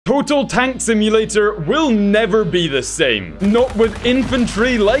Total Tank Simulator will never be the same. Not with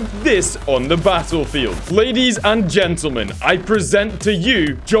infantry like this on the battlefield. Ladies and gentlemen, I present to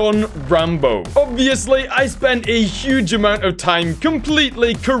you John Rambo. Obviously, I spent a huge amount of time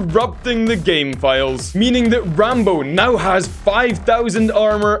completely corrupting the game files, meaning that Rambo now has 5,000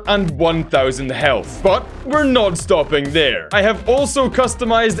 armor and 1,000 health. But we're not stopping there. I have also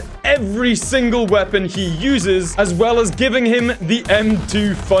customized every single weapon he uses, as well as giving him the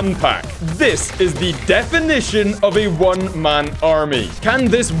M2 Fun Pack. This is the definition of a one-man army. Can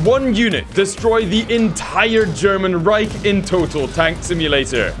this one unit destroy the entire German Reich in Total Tank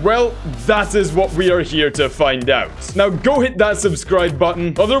Simulator? Well, that is what we are here to find out. Now go hit that subscribe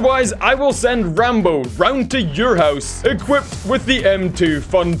button, otherwise I will send Rambo round to your house equipped with the M2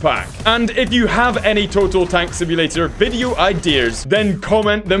 Fun Pack. And if you have any Total Tank Simulator video ideas, then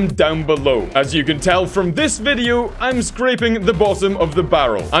comment them down below. As you can tell from this video, I'm scraping the bottom of the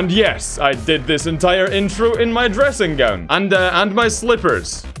barrel. And yes, I did this entire intro in my dressing gown and my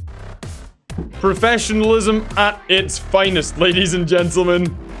slippers. Professionalism at its finest, ladies and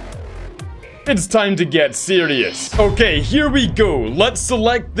gentlemen. It's time to get serious. Okay, here we go. Let's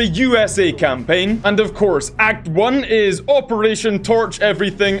select the USA campaign. And of course, Act 1 is Operation Torch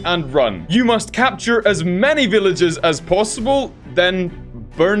Everything and Run. You must capture as many villages as possible, then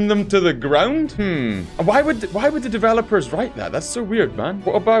burn them to the ground? Why would the developers write that? That's so weird, man.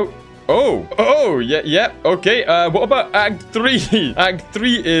 What about... yeah, okay. What about Act 3? Act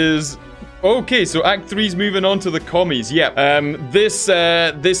 3 is... Okay, so Act 3's moving on to the commies. Yep. This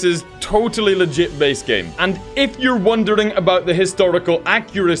is totally legit base game. And if you're wondering about the historical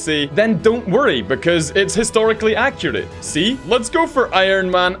accuracy, then don't worry, because it's historically accurate. See? Let's go for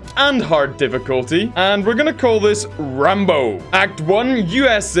Iron Man and hard difficulty. And we're gonna call this Rambo. Act 1,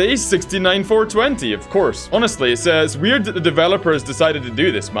 USA 69420, of course. Honestly, it's weird that the developers decided to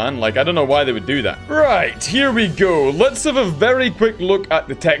do this, man. Like, I don't know why they would do that. Right, here we go. Let's have a very quick look at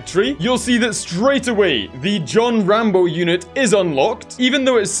the tech tree. You'll see that straight away, the John Rambo unit is unlocked. Even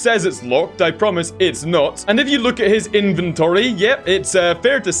though it says it's locked, I promise it's not. And if you look at his inventory, yep, it's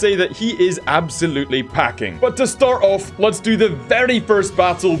fair to say that he is absolutely packing. But to start off, let's do the very first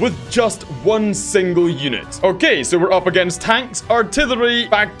battle with just one single unit. Okay, so we're up against tanks, artillery,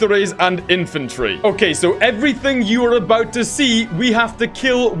 factories, and infantry. Okay, so everything you are about to see, we have to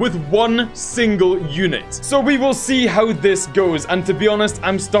kill with one single unit. So we will see how this goes. And to be honest,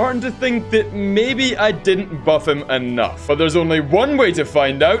 I'm starting to think that maybe I didn't buff him enough. But there's only one way to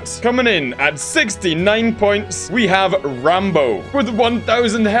find out. Coming in at 69 points, we have Rambo with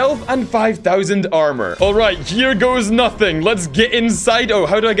 1,000 health and 5,000 armor. All right, here goes nothing. Let's get inside. Oh,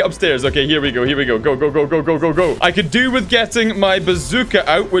 how do I get upstairs? Okay, here we go. Here we go. Go, go, go, go, go, go, go. I could do with getting my bazooka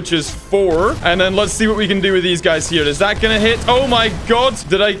out, which is 4. And then let's see what we can do with these guys here. Is that gonna hit? Oh my god.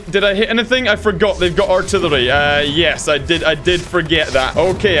 Did I hit anything? I forgot they've got artillery. Yes, I did forget that.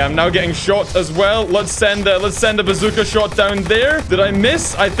 Okay, I'm now getting shot as well. Let's send a bazooka shot down there. Did I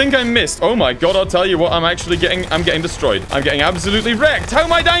miss? I think I missed. Oh my god, I'll tell you what, I'm getting destroyed. I'm getting absolutely wrecked. How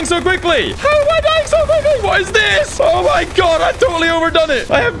am I dying so quickly? How am I dying so quickly? What is this? Oh my god, I've totally overdone it.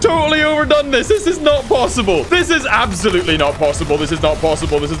 I have totally overdone this. This is not possible. This is absolutely not possible. This is not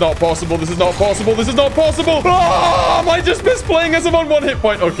possible. This is not possible. This is not possible. This is not possible. Oh, am I just misplaying as I'm on 1 hit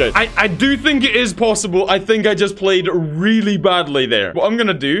point? Okay. I do think it is possible. I think I just played really badly there. What I'm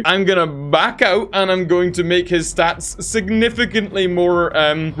gonna do, I'm gonna back out and I'm going to make his stats significantly more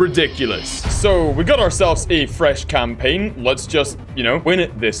ridiculous. So we got ourselves a fresh campaign. Let's just, you know, win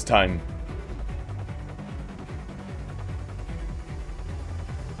it this time.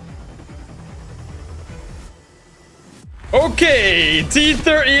 Okay,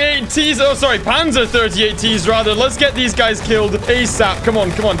 T-38Ts, oh sorry, Panzer 38Ts rather. Let's get these guys killed ASAP. Come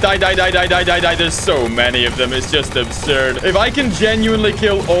on, come on, die, die, die, die, die, die, die. There's so many of them, it's just absurd. If I can genuinely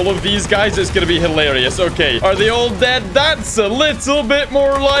kill all of these guys, it's gonna be hilarious. Okay, are they all dead? That's a little bit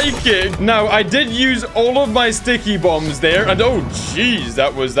more like it. Now, I did use all of my sticky bombs there, and oh jeez,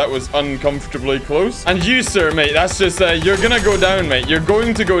 that was uncomfortably close. And you, sir, mate, that's just, you're gonna go down, mate. You're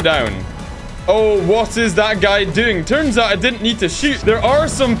going to go down. Oh, what is that guy doing? Turns out I didn't need to shoot. There are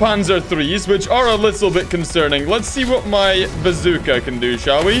some Panzer 3s, which are a little bit concerning. Let's see what my bazooka can do,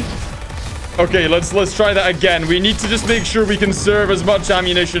 shall we? Okay, let's try that again. We need to just make sure we conserve as much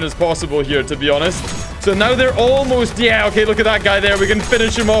ammunition as possible here, to be honest. So now they're almost... Yeah, okay, look at that guy there. We can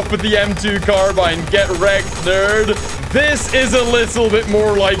finish him off with the M2 carbine. Get wrecked, nerd. This is a little bit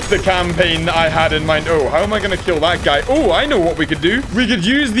more like the campaign that I had in mind. Oh, how am I going to kill that guy? Oh, I know what we could do. We could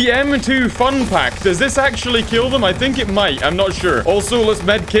use the M2 fun pack. Does this actually kill them? I think it might. I'm not sure. Also, let's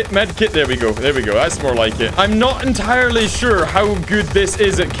medkit. There we go. There we go. That's more like it. I'm not entirely sure how good this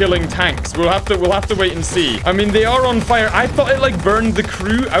is at killing tanks. We'll have to wait and see. I mean, they are on fire. I thought it like burned the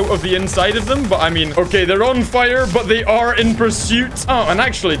crew out of the inside of them, but I mean, okay, they're on fire, but they are in pursuit. Oh, and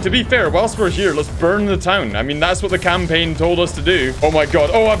actually, to be fair, whilst we're here, let's burn the town. I mean, that's what the campaign told us to do. Oh my god.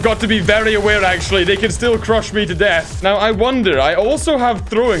 Oh, I've got to be very aware, actually. They can still crush me to death. Now, I wonder, I also have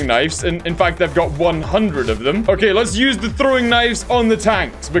throwing knives. In fact, I've got 100 of them. Okay, let's use the throwing knives on the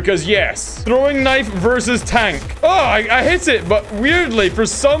tanks, because yes, throwing knife versus tank. Oh, I hit it, but weirdly, for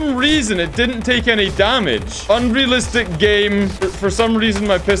some reason, it didn't take any damage. Unrealistic game. For some reason,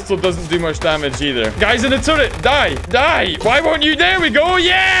 my pistol doesn't do much damage either. Guys in a turret, die, die. Why won't you? There we go.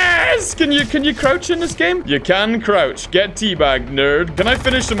 Yes. Can you crouch in this game? You can crouch. Get teabagged, nerd. Can I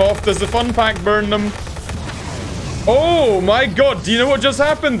finish them off? Does the fun pack burn them? Oh my god, do you know what just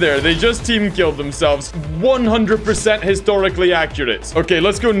happened there? They just team killed themselves. 100% historically accurate. Okay,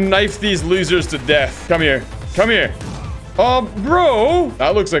 let's go knife these losers to death. Come here. Come here. Oh, bro.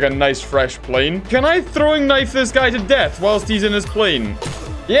 That looks like a nice fresh plane. Can I throwing knife this guy to death whilst he's in his plane?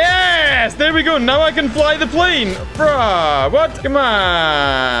 Yes! There we go. Now I can fly the plane. Bruh, what? Come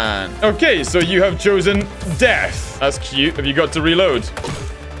on. Okay, so you have chosen death. That's cute. Have you got to reload?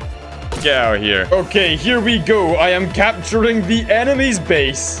 Get out of here. Okay, here we go. I am capturing the enemy's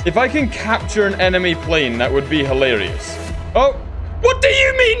base. If I can capture an enemy plane, that would be hilarious. Oh, what do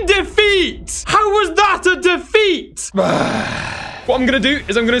you mean defeat? How was that a defeat? What I'm gonna do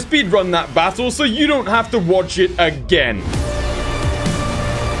is I'm gonna speedrun that battle so you don't have to watch it again.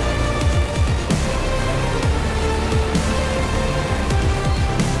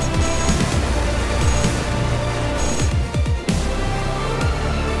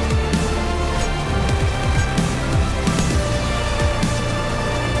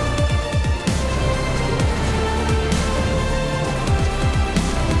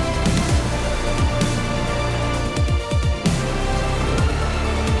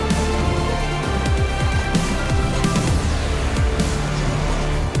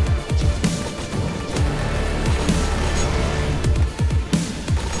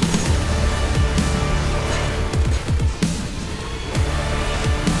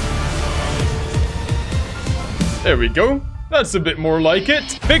 There we go. That's a bit more like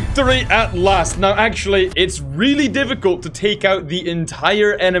it. Victory at last. Now, actually, it's really difficult to take out the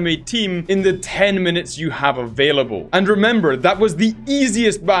entire enemy team in the 10 minutes you have available. And remember, that was the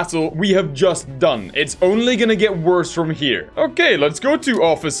easiest battle we have just done. It's only gonna get worse from here. Okay, let's go to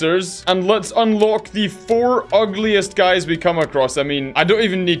officers and let's unlock the 4 ugliest guys we come across. I mean, I don't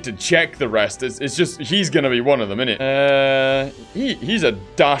even need to check the rest. It's just, he's gonna be one of them, innit? He's a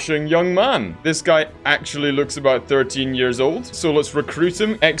dashing young man. This guy actually looks about 13 years old, so let's recruit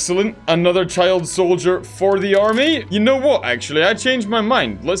him. Excellent. Another child soldier for the army. You know what, actually, I changed my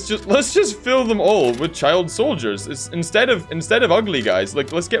mind. Let's just fill them all with child soldiers. It's instead of ugly guys.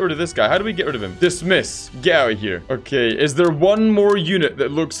 Like, let's get rid of this guy. How do we get rid of him? Dismiss. Get out of here. Okay, is there one more unit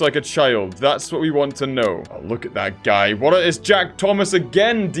that looks like a child? That's what we want to know. Oh, look at that guy. It's Jack Thomas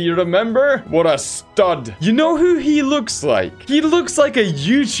again. Do you remember? What a stud. You know who he looks like? He looks like a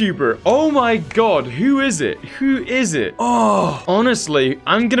YouTuber. Oh my god, who is it? Who is it? Oh, honestly,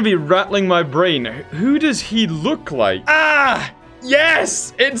 I'm gonna be rattling my brain. Who does he look like? Ah!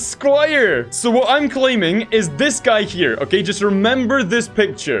 Yes, it's Squire. So what I'm claiming is this guy here, okay? Just remember this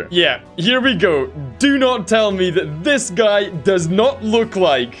picture. Yeah, here we go. Do not tell me that this guy does not look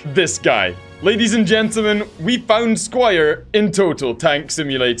like this guy. Ladies and gentlemen, we found Squire in Total Tank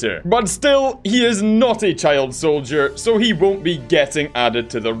Simulator. But still, he is not a child soldier, so he won't be getting added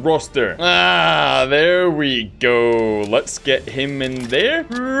to the roster. Ah, there we go. Let's get him in there.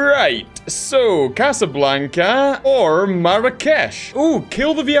 Right, so Casablanca or Marrakesh. Oh,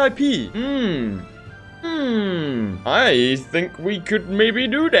 kill the VIP. I think we could maybe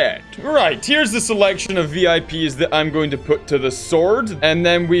do that. Right, here's the selection of VIPs that I'm going to put to the sword. And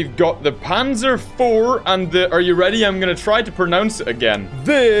then we've got the Panzer IV and the... Are you ready? I'm going to try to pronounce it again.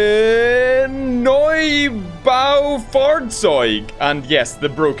 The Nnobzfrompoland. And yes, the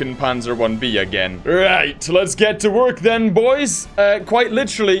broken Panzer 1B again. Right, let's get to work then, boys. Quite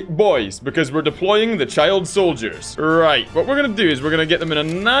literally, boys, because we're deploying the child soldiers. Right, what we're going to do is we're going to get them in a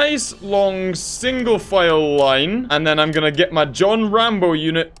nice, long, single file line, and then I'm gonna get my John Rambo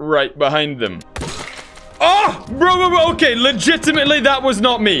unit right behind them. Oh, bro, okay, legitimately, that was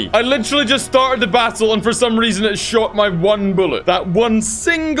not me. I literally just started the battle, and for some reason, it shot my one bullet. That one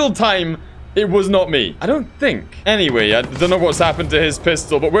single time, It was not me. I don't think. Anyway, I don't know what's happened to his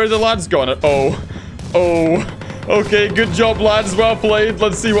pistol, but where the lad's gone? Oh. Oh. Okay, good job, lads. Well played.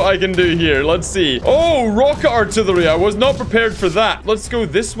 Let's see what I can do here. Let's see. Oh, rocket artillery. I was not prepared for that. Let's go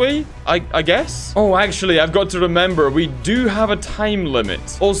this way, I guess. Oh, actually, I've got to remember, we do have a time limit.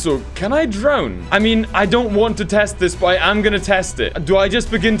 Also, can I drown? I mean, I don't want to test this, but I am going to test it. Do I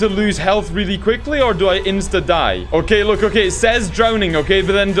just begin to lose health really quickly, or do I insta-die? Okay, look, okay, it says drowning, okay?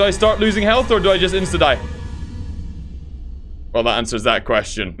 But then do I start losing health, or do I just insta-die? Well, that answers that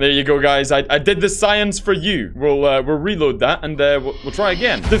question. There you go, guys. I did the science for you. We'll reload that and we'll try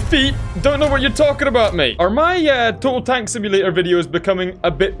again. Defeat? Don't know what you're talking about, mate. Are my Total Tank Simulator videos becoming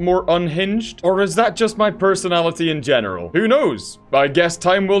a bit more unhinged? Or is that just my personality in general? Who knows? I guess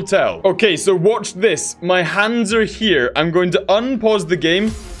time will tell. Okay, so watch this. My hands are here. I'm going to unpause the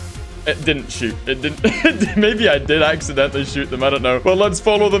game. It didn't shoot. It didn't. Maybe I did accidentally shoot them. I don't know. Well, let's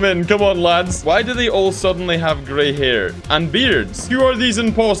follow them in. Come on, lads. Why do they all suddenly have gray hair and beards? Who are these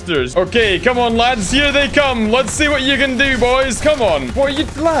imposters? Okay, come on, lads. Here they come. Let's see what you can do, boys. Come on. What are you,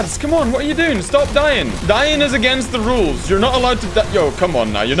 lads? Come on. What are you doing? Stop dying. Dying is against the rules. You're not allowed to die. Yo, come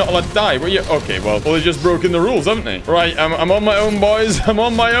on now. You're not allowed to die. What are you? Okay, well, they've just broken the rules, haven't they? Right, I'm on my own, boys. I'm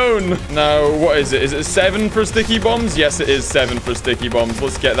on my own. Now, what is it? Is it 7 for sticky bombs? Yes, it is 7 for sticky bombs.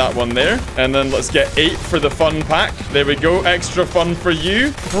 Let's get that one there. And then let's get 8 for the fun pack. There we go. Extra fun for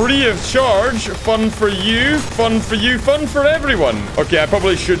you. Free of charge. Fun for you. Fun for you. Fun for everyone. Okay, I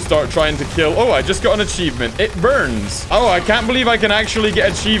probably should start trying to kill. Oh, I just got an achievement. It burns. Oh, I can't believe I can actually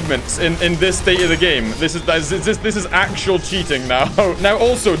get achievements in this state of the game. This is actual cheating now. Now,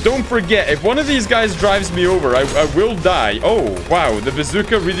 also, don't forget, if one of these guys drives me over, I will die. Oh, wow. The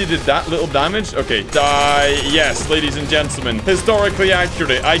bazooka really did that little damage. Okay, die. Yes, ladies and gentlemen. Historically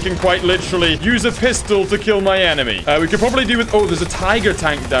accurate. I can quite literally use a pistol to kill my enemy. We could probably do with... Oh, there's a tiger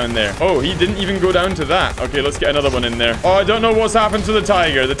tank down there. Oh, he didn't even go down to that. Okay, let's get another one in there. Oh, I don't know what's happened to the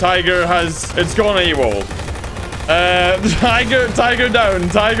tiger. The tiger has... It's gone AWOL. Tiger down.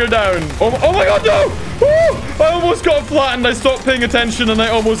 Tiger down. Oh my god, no! Woo! I almost got flattened. I stopped paying attention and I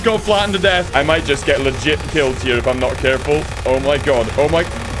almost got flattened to death. I might just get legit killed here if I'm not careful. Oh my god. Oh my...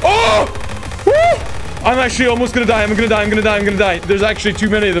 Oh! Woo! I'm actually almost gonna die. I'm gonna die. There's actually too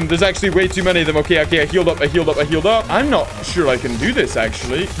many of them. There's actually way too many of them. Okay, I healed up. I'm not sure I can do this,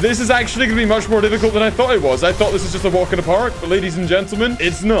 actually. This is actually gonna be much more difficult than I thought it was. I thought this was just a walk in the park, but ladies and gentlemen,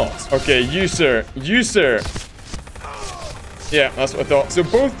 it's not. Okay, you, sir. Yeah, that's what I thought. So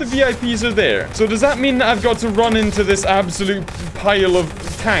both the VIPs are there. So does that mean that I've got to run into this absolute pile of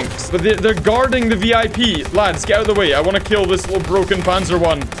tanks? But they're guarding the VIP. Lads, get out of the way. I want to kill this little broken Panzer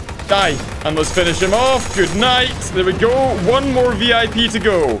one. Die. And let's finish him off. Good night. There we go. One more VIP to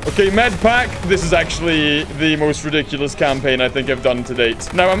go. Okay, med pack. This is actually the most ridiculous campaign I think I've done to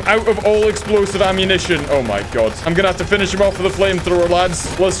date. Now I'm out of all explosive ammunition. Oh my god. I'm gonna have to finish him off with a flamethrower,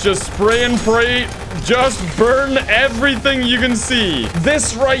 lads. Let's just spray and pray. Just burn everything you can see.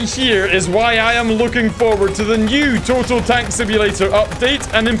 This right here is why I am looking forward to the new Total Tank Simulator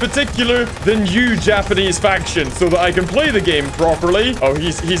update, and in particular, the new Japanese faction, so that I can play the game properly. Oh,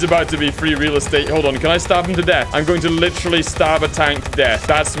 he's about to be free real estate. Hold on, can I stab him to death? I'm going to literally stab a tank to death.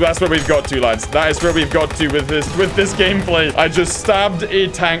 That's where we've got to, lads. That is where we've got to with this gameplay. I just stabbed a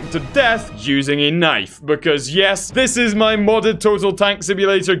tank to death using a knife, because yes, this is my modded Total Tank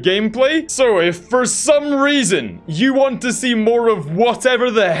Simulator gameplay. So if for some reason you want to see more of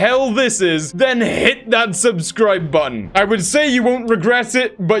whatever the hell this is, then hit that subscribe button. I would say you won't regret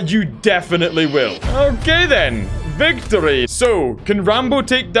it, but you definitely will. Okay then. Victory. So, can Rambo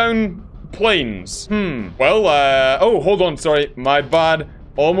take down planes? Well, oh, hold on. Sorry. My bad.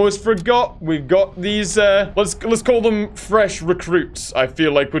 Almost forgot. We've got these, let's call them fresh recruits. I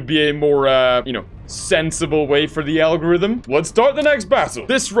feel like would be a more, you know, sensible way for the algorithm. Let's start the next battle.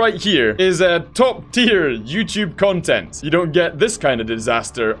 This right here is a top tier YouTube content. You don't get this kind of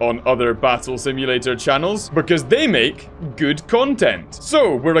disaster on other battle simulator channels because they make good content.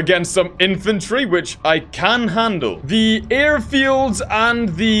 So we're against some infantry, which I can handle. The airfields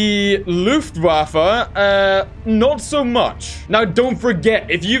and the Luftwaffe, not so much. Now don't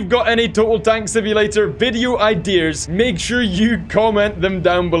forget, if you've got any Total Tank Simulator video ideas, make sure you comment them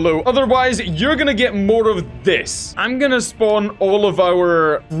down below. Otherwise, you're gonna get more of this. I'm gonna spawn all of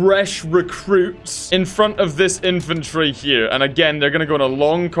our fresh recruits in front of this infantry here. And again, they're gonna go on a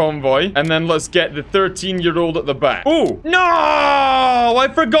long convoy. And then let's get the 13-year-old at the back. Oh, no! I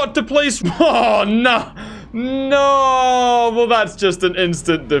forgot to place... Oh, no! No! Well, that's just an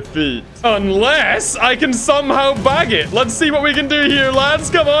instant defeat. Unless I can somehow bag it. Let's see what we can do here, lads.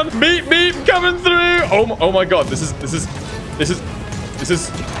 Come on. Beep, beep, coming through. Oh my god. This is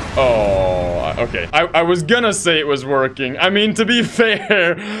Oh, okay. I was gonna say it was working. I mean, to be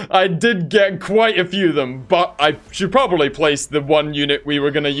fair, I did get quite a few of them, but I should probably place the one unit we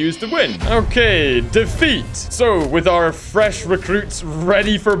were gonna use to win. Okay, defeat. So, with our fresh recruits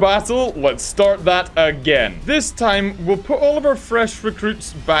ready for battle, let's start that again. This time, we'll put all of our fresh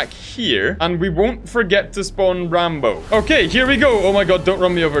recruits back here, and we won't forget to spawn Rambo. Okay, here we go. Oh my god, don't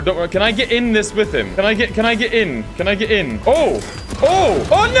run me over. Don't run. Can I get in this with him? Can I get in? Can I get in? Oh! Oh!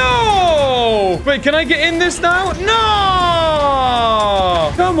 Oh no! Wait, can I get in this now?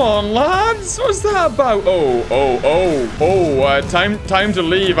 No! Come on, lads. What's that about? Time to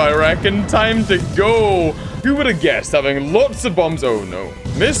leave, I reckon. Time to go. Who would have guessed having lots of bombs? Oh no.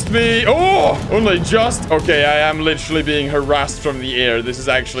 Missed me. Oh, only just. Okay, I am literally being harassed from the air. This is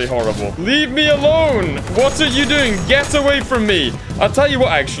actually horrible. Leave me alone. What are you doing? Get away from me. I'll tell you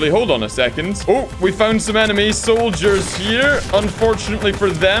what, actually. Hold on a second. Oh, we found some enemy soldiers here. Unfortunately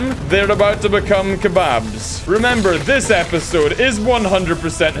for them, they're about to become kebabs. Remember, this episode is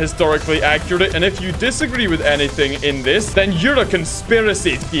 100% historically accurate, and if you disagree with anything in this, then you're a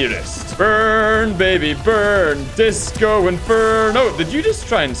conspiracy theorist. Burn, baby, burn. Disco Inferno. Did you just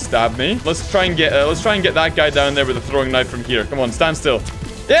try and stab me? Let's try and get that guy down there with a throwing knife from here. Come on, stand still.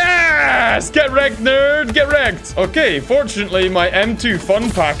 Yes! Get wrecked, nerd! Get wrecked! Okay, fortunately, my M2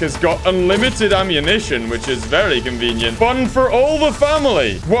 fun pack has got unlimited ammunition, which is very convenient. Fun for all the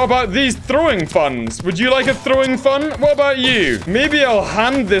family. What about these throwing funs? Would you like a throwing fun? What about you? Maybe I'll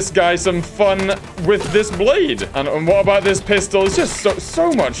hand this guy some fun with this blade. And what about this pistol? It's just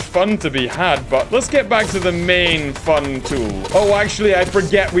so much fun to be had, but let's get back to the main fun tool. Oh, actually, I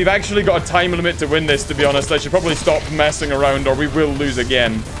forget. We've actually got a time limit to win this, to be honest. I should probably stop messing around or we will lose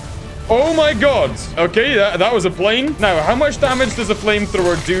again. Oh my god. Okay, that was a plane. Now, how much damage does a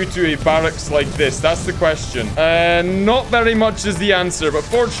flamethrower do to a barracks like this? That's the question. Not very much is the answer, but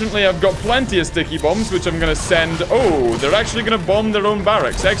fortunately, I've got plenty of sticky bombs, which I'm gonna send. Oh, they're actually gonna bomb their own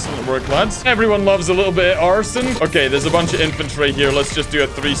barracks. Excellent work, lads. Everyone loves a little bit of arson. Okay, there's a bunch of infantry here. Let's just do a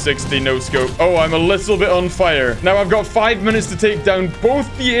 360 no scope. Oh, I'm a little bit on fire. Now, I've got 5 minutes to take down both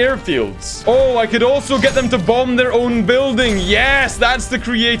the airfields. Oh, I could also get them to bomb their own building. Yes, that's the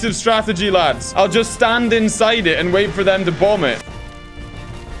creative strategy, lads. I'll just stand inside it and wait for them to bomb it.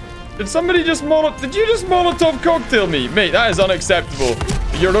 Did somebody just Did you just Molotov cocktail me? Mate, that is unacceptable.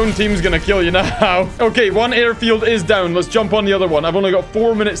 Your own team's gonna kill you now. Okay, one airfield is down. Let's jump on the other one. I've only got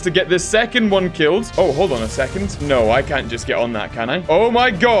 4 minutes to get this second one killed. Oh, hold on a second. No, I can't just get on that, can I? Oh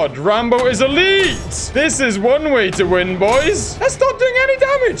my god, Rambo is elite. This is one way to win, boys. That's not doing any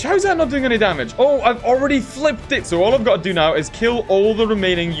damage. How's that not doing any damage? Oh, I've already flipped it. So all I've got to do now is kill all the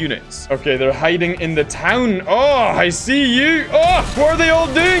remaining units. Okay, they're hiding in the town. Oh, I see you. Oh, what are they all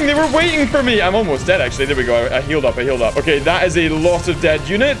doing? They were waiting for me. I'm almost dead, actually. There we go. I healed up. Okay, that is a lot of dead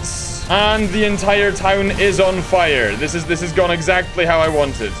units. And the entire town is on fire. This has gone exactly how I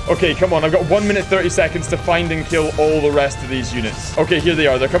wanted. Okay, come on. I've got 1 minute 30 seconds to find and kill all the rest of these units. Okay, here they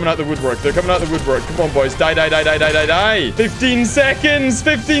are. They're coming out the woodwork. Come on, boys. Die. 15 seconds.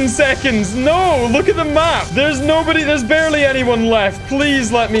 15 seconds. No, look at the map. There's nobody. There's barely anyone left.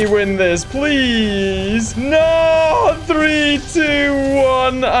 Please let me win this. Please. No. 3, 2,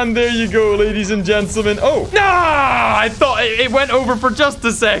 1. And there you go, ladies and gentlemen. Oh. Nah! I thought it went over for just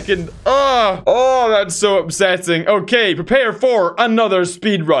a second. Oh, that's so upsetting. Okay, prepare for another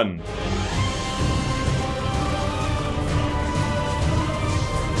speed run.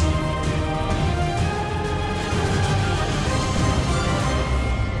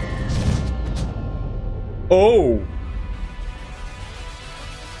 Oh.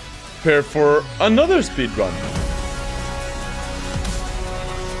 Prepare for another speed run.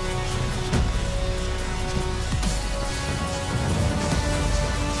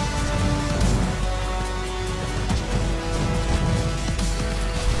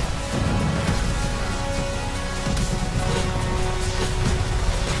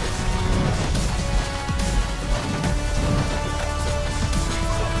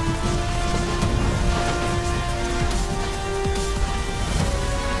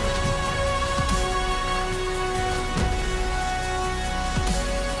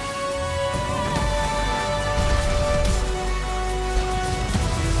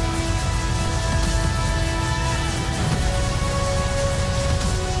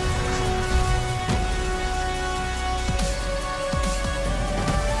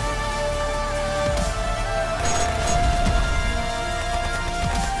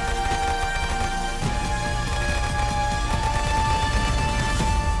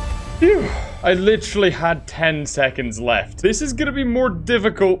 Phew. I literally had 10 seconds left. This is gonna be more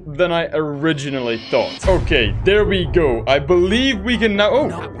difficult than I originally thought. Okay, there we go. I believe we can now... Oh!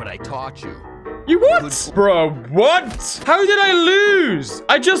 Not what I taught you. You what? Bro, what? How did I lose?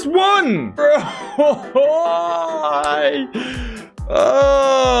 I just won! Bro,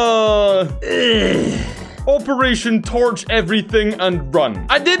 Operation Torch Everything and Run.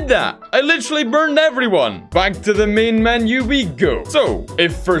 I did that. I literally burned everyone. Back to the main menu we go. So,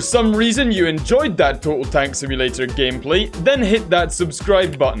 if for some reason you enjoyed that Total Tank Simulator gameplay, then hit that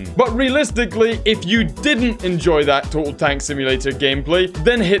subscribe button. But realistically, if you didn't enjoy that Total Tank Simulator gameplay,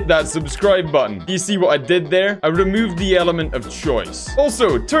 then hit that subscribe button. You see what I did there? I removed the element of choice.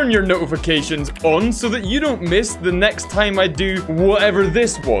 Also, turn your notifications on so that you don't miss the next time I do whatever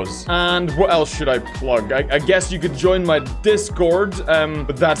this was. And what else should I plug? I guess you could join my Discord,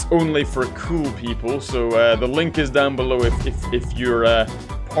 but that's only for cool people. So the link is down below if you're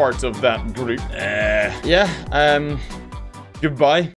part of that group. Yeah. Goodbye.